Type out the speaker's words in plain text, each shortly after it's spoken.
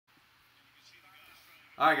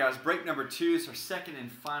All right, guys, break number 2 is our second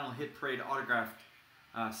and final Hit Parade autographed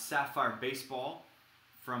Sapphire baseball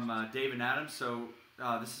from David Adams. So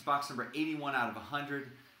this is box number 81 out of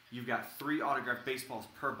 100. You've got 3 autographed baseballs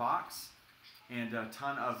per box and a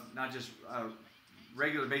ton of not just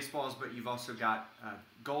regular baseballs, but you've also got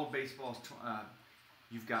gold baseballs.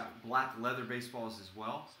 You've got black leather baseballs as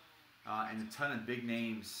well, and a ton of big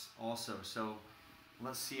names also. So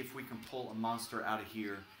let's see if we can pull a monster out of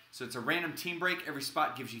here. So it's a random team break. Every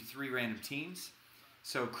spot gives you 3 random teams.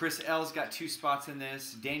 So Chris L's got 2 spots in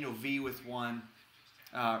this. Daniel V with 1.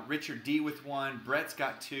 Richard D with 1. Brett's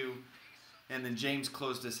got 2. And then James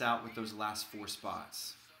closed us out with those last 4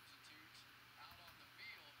 spots.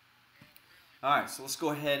 All right, so let's go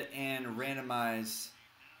ahead and randomize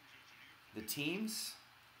the teams.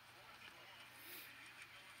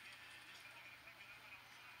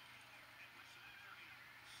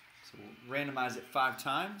 So we'll randomize it 5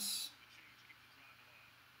 times.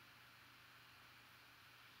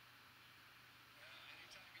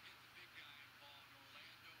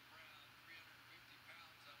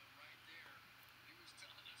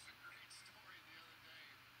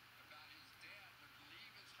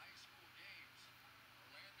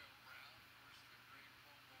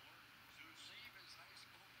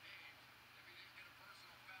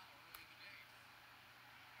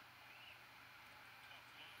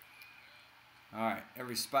 All right,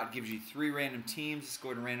 every spot gives you 3 random teams. Let's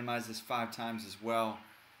go ahead and randomize this 5 times as well,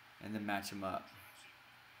 and then match them up.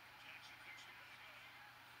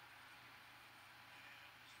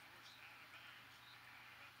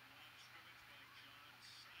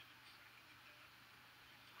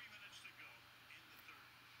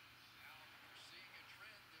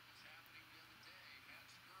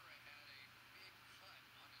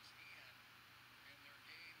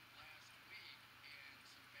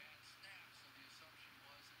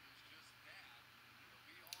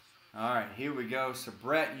 All right, here we go. So,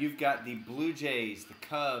 Brett, you've got the Blue Jays, the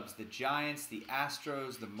Cubs, the Giants, the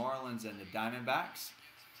Astros, the Marlins, and the Diamondbacks.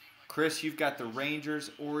 Chris, you've got the Rangers,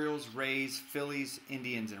 Orioles, Rays, Phillies,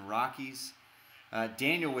 Indians, and Rockies.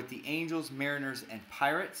 Daniel with the Angels, Mariners, and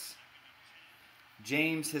Pirates.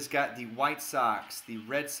 James has got the White Sox, the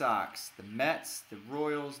Red Sox, the Mets, the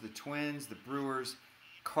Royals, the Twins, the Brewers,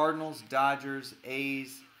 Cardinals, Dodgers,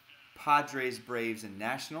 A's, Padres, Braves, and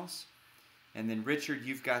Nationals. And then, Richard,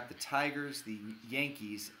 you've got the Tigers, the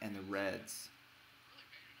Yankees, and the Reds.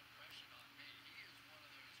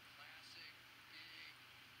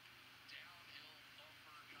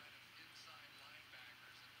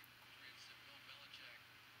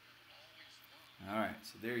 All right,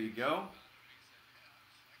 so there you go.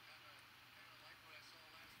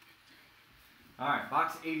 All right,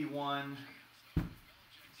 box 81,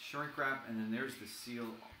 shrink wrap, and then there's the seal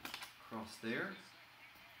across there.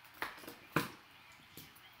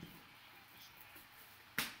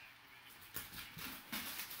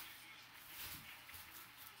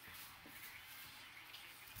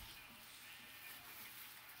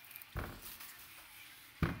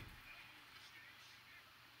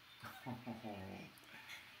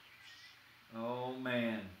 Oh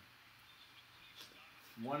man,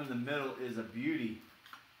 one in the middle is a beauty.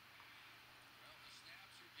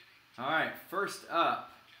 All right, first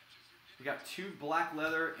up, we got 2 black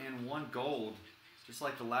leather and 1 gold, just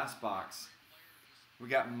like the last box. We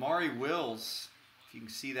got Maury Wills, if you can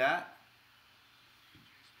see that.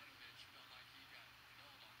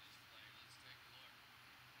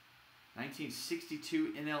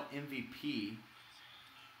 '62 NL MVP.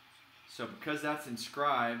 So because that's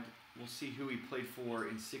inscribed, we'll see who he played for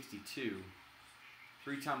in '62.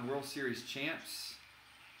 3-time World Series champs.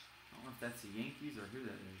 I don't know if that's the Yankees or who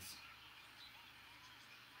that is.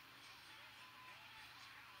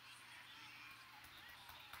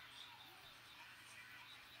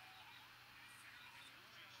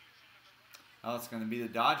 Oh, it's going to be the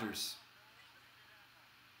Dodgers.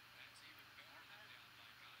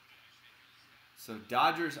 So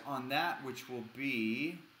Dodgers on that, which will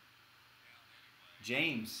be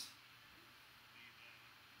James.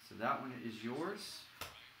 So that one is yours.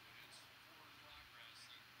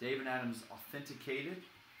 David Adams authenticated.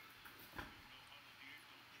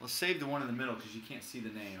 Let's save the one in the middle because you can't see the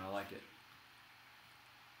name. I like it.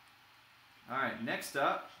 All right, next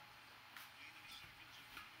up,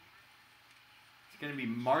 it's going to be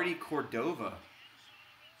Marty Cordova.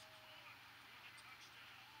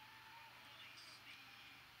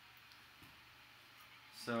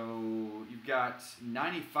 So you've got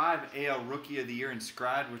 95 AL Rookie of the Year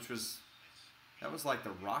inscribed, which was, that was like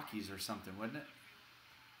the Rockies or something, wasn't it?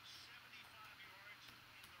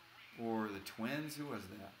 Or the Twins, who was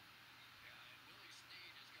that?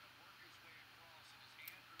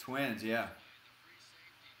 Twins, yeah.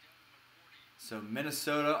 So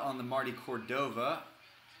Minnesota on the Marty Cordova,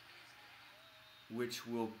 which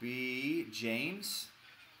will be James.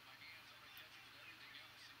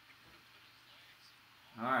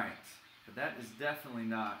 All right, but that is definitely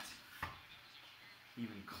not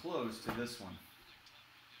even close to this one.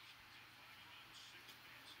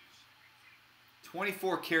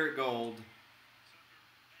 24 karat gold.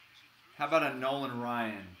 How about a Nolan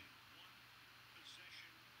Ryan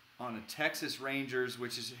on a Texas Rangers,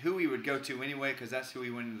 which is who he would go to anyway because that's who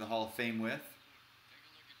he went into the Hall of Fame with.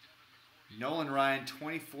 Nolan Ryan,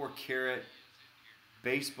 24 karat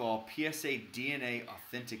baseball, PSA DNA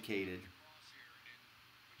authenticated.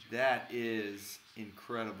 That is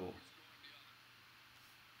incredible.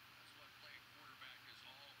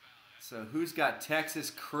 So who's got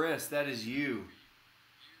Texas? Chris, that is you.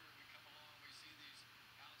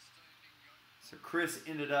 So Chris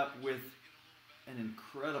ended up with an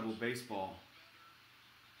incredible baseball.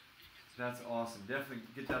 That's awesome. Definitely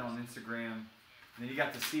get that on Instagram. And then you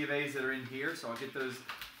got the C of A's that are in here, so I'll get those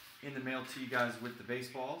in the mail to you guys with the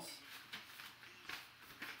baseballs.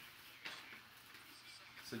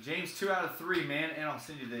 So James, 2 out of 3, man, and I'll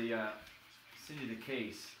send you the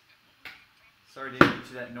case. Sorry to get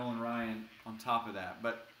you that Nolan Ryan on top of that,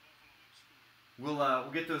 but we'll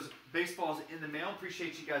get those baseballs in the mail.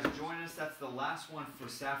 Appreciate you guys joining us. That's the last one for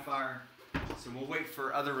Sapphire. So we'll wait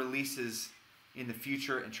for other releases in the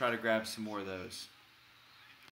future and try to grab some more of those.